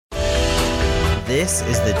This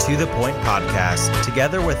is the To The Point podcast.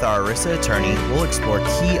 Together with our ERISA attorney, we'll explore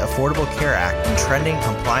key Affordable Care Act and trending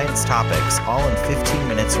compliance topics, all in 15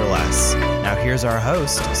 minutes or less. Now here's our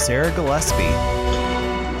host, Sarah Gillespie.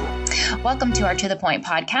 Welcome to our To The Point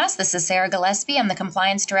podcast. This is Sarah Gillespie. I'm the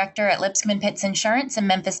compliance director at Lipscomb & Pitts Insurance in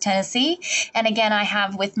Memphis, Tennessee. And again, I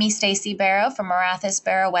have with me Stacey Barrow from Marathis,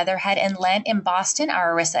 Barrow, Weatherhead, and Lent in Boston,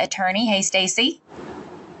 our ERISA attorney. Hey, Stacey.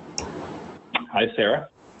 Hi, Sarah.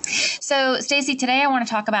 So, Stacey, today I want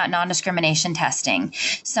to talk about non-discrimination testing.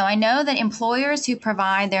 So I know that employers who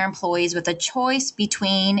provide their employees with a choice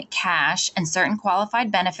between cash and certain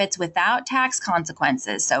qualified benefits without tax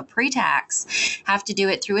consequences, so pre-tax, have to do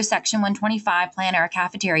it through a Section 125 plan or a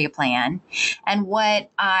cafeteria plan. And what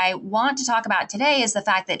I want to talk about today is the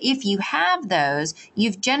fact that if you have those,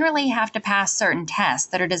 you generally have to pass certain tests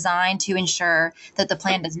that are designed to ensure that the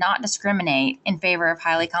plan does not discriminate in favor of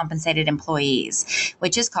highly compensated employees,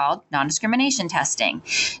 which is called non-discrimination testing.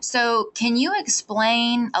 So can you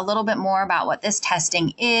explain a little bit more about what this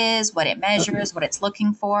testing is, what it measures, what it's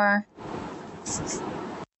looking for?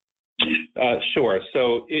 Sure.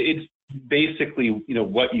 So it's basically,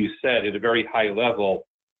 what you said at a very high level.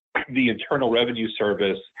 The Internal Revenue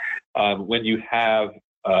Service, when you have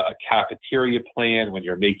a cafeteria plan, when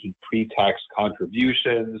you're making pre-tax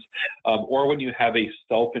contributions, or when you have a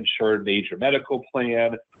self-insured major medical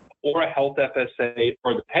plan, or a health FSA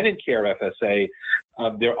or dependent care FSA,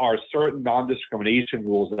 there are certain non-discrimination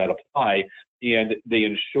rules that apply, and they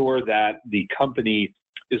ensure that the company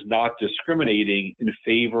is not discriminating in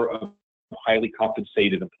favor of highly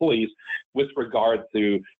compensated employees with regard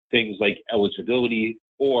to things like eligibility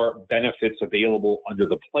or benefits available under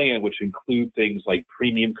the plan, which include things like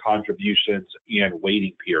premium contributions and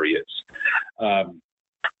waiting periods.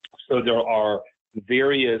 So there are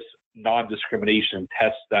various non-discrimination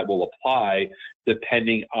tests that will apply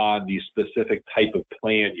depending on the specific type of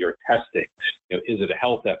plan you're testing. Is it a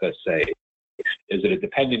health FSA? Is it a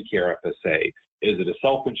dependent care FSA? Is it a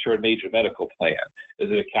self-insured major medical plan?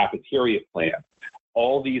 Is it a cafeteria plan?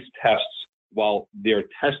 All these tests, while they're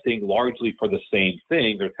testing largely for the same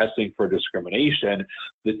thing, they're testing for discrimination,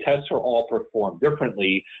 the tests are all performed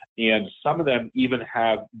differently, and some of them even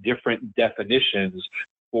have different definitions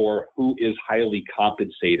for who is highly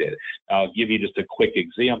compensated. I'll give you just a quick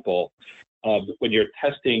example. When you're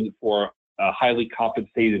testing for highly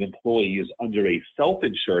compensated employees under a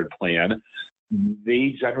self-insured plan,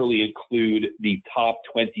 they generally include the top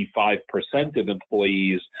 25% of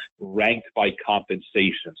employees ranked by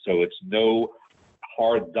compensation. So it's no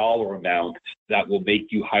hard dollar amount that will make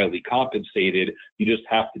you highly compensated. You just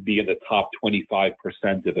have to be in the top 25%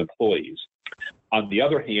 of employees. On the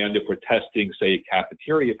other hand, if we're testing, say, a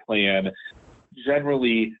cafeteria plan,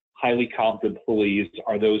 generally highly comped employees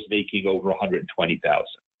are those making over $120,000.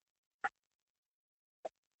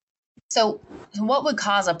 So what would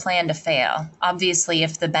cause a plan to fail? Obviously,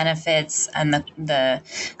 if the benefits and the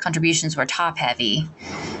contributions were top heavy.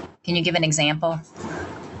 Can you give an example?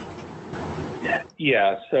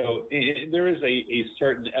 Yeah, so there is a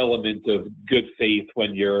certain element of good faith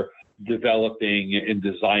when you're developing and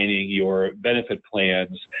designing your benefit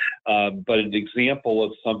plans. But an example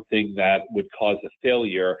of something that would cause a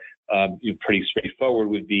failure, pretty straightforward,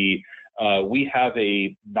 would be we have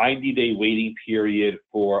a 90-day waiting period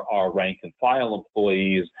for our rank and file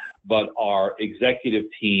employees, but our executive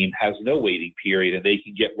team has no waiting period, and they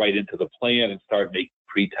can get right into the plan and start making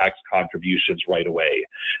pre-tax contributions right away.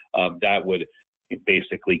 That would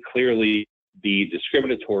basically clearly be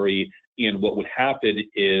discriminatory. And what would happen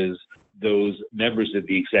is those members of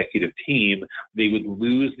the executive team, they would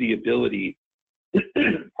lose the ability,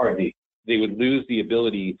 they would lose the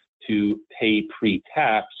ability to pay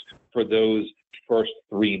pre-tax for those first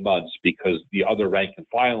 3 months because the other rank and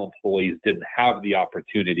file employees didn't have the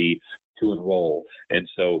opportunity to enroll. And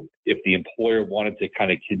so if the employer wanted to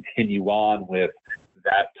kind of continue on with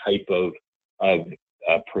that type of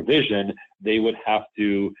provision, they would have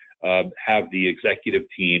to have the executive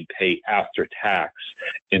team pay after tax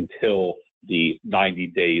until the 90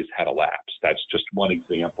 days had elapsed. That's just one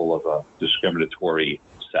example of a discriminatory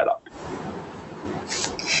setup.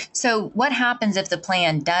 So what happens if the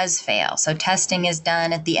plan does fail? So testing is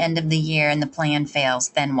done at the end of the year and the plan fails,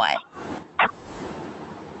 then what?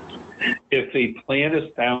 If a plan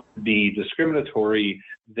is found to be discriminatory,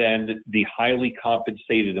 then the highly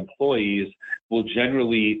compensated employees will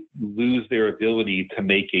generally lose their ability to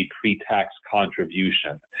make a pre-tax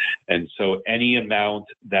contribution. And so any amount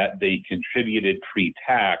that they contributed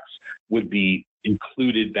pre-tax would be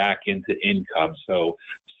included back into income. So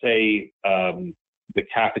say the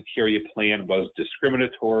cafeteria plan was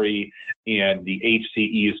discriminatory and the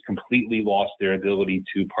HCEs completely lost their ability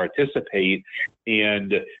to participate,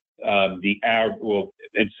 and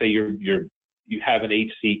say you have an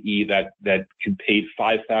HCE that can pay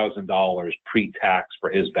 $5,000 pre-tax for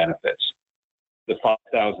his benefits. The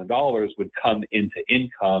 $5,000 would come into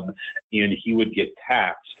income, and he would get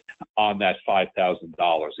taxed on that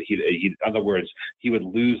 $5,000. In other words, he would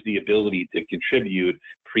lose the ability to contribute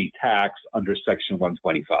pre-tax under Section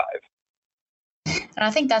 125. And I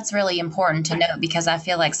think that's really important to note, because I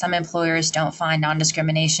feel like some employers don't find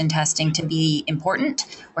non-discrimination testing to be important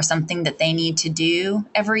or something that they need to do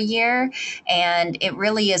every year. And it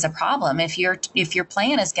really is a problem. If your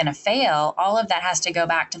plan is going to fail, all of that has to go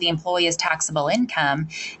back to the employee's taxable income.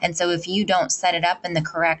 And so if you don't set it up in the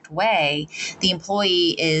correct way, the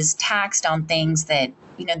employee is taxed on things that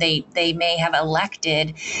they may have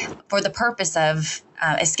elected for the purpose of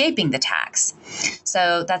escaping the tax.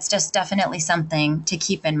 So that's just definitely something to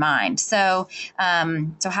keep in mind. So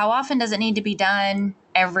how often does it need to be done?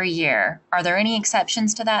 Every year. Are there any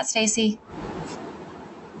exceptions to that, Stacy?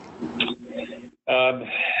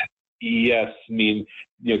 Yes. I mean,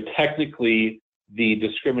 technically, the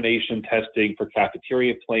discrimination testing for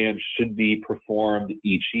cafeteria plans should be performed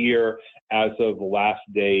each year as of the last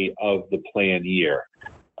day of the plan year.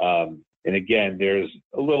 And again, there's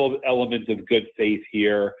a little element of good faith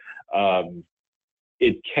here.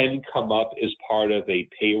 It can come up as part of a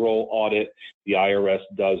payroll audit. The IRS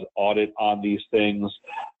does audit on these things.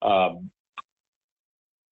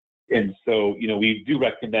 And so, we do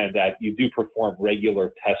recommend that you do perform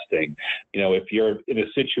regular testing. If you're in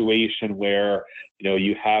a situation where,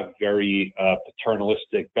 you have very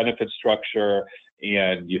paternalistic benefit structure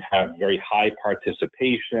and you have very high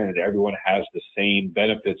participation and everyone has the same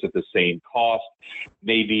benefits at the same cost,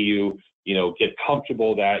 maybe you get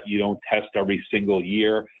comfortable that you don't test every single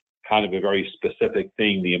year, kind of a very specific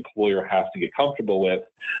thing the employer has to get comfortable with,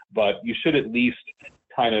 but you should at least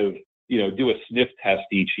kind of do a sniff test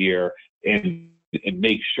each year and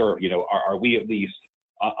make sure, are we at least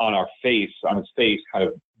on its face, kind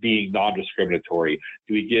of being non-discriminatory?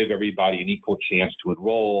 Do we give everybody an equal chance to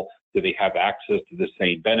enroll? Do they have access to the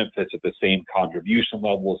same benefits at the same contribution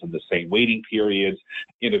levels and the same waiting periods?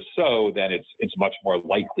 And if so, then it's much more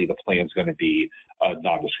likely the plan is going to be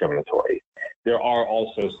non-discriminatory. There are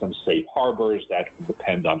also some safe harbors that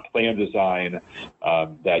depend on plan design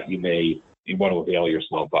that you want to avail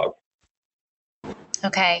yourself of.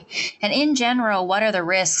 Okay. And in general, what are the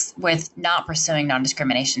risks with not pursuing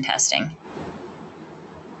non-discrimination testing?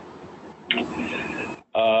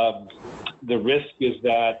 The risk is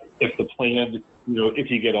that if the plan, if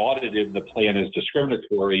you get audited and the plan is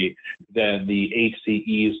discriminatory, then the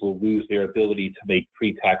HCEs will lose their ability to make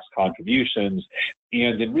pre-tax contributions.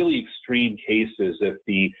 And in really extreme cases, if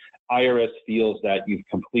the IRS feels that you've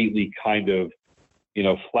completely kind of,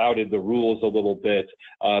 flouted the rules a little bit,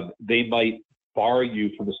 they might bar you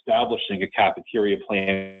from establishing a cafeteria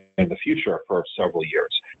plan in the future for several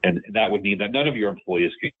years. And that would mean that none of your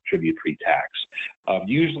employees can contribute pre-tax.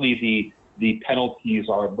 Usually the penalties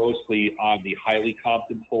are mostly on the highly comped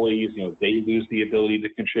employees. They lose the ability to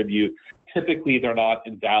contribute. Typically, they're not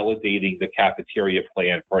invalidating the cafeteria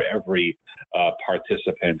plan for every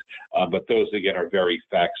participant, but those, again, are very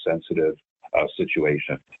fact-sensitive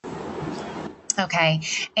situations. Okay.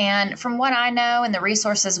 And from what I know and the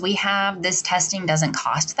resources we have, this testing doesn't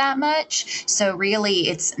cost that much. So really,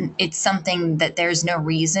 it's something that there's no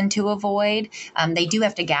reason to avoid. They do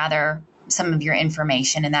have to gather some of your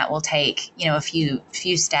information, and that will take, a few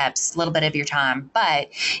steps, a little bit of your time. But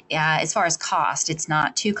as far as cost, it's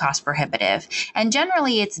not too cost prohibitive. And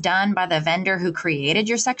generally, it's done by the vendor who created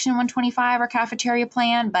your Section 125 or cafeteria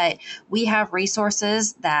plan. But we have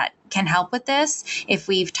resources that can help with this. If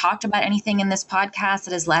we've talked about anything in this podcast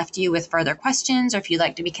that has left you with further questions, or if you'd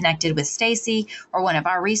like to be connected with Stacy or one of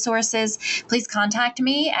our resources, please contact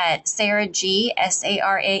me at Sarah G,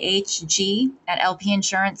 SARAHG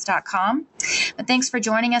 @lpinsurance.com. But thanks for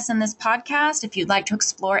joining us in this podcast. If you'd like to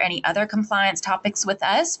explore any other compliance topics with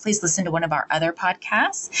us, please listen to one of our other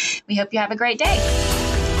podcasts. We hope you have a great day.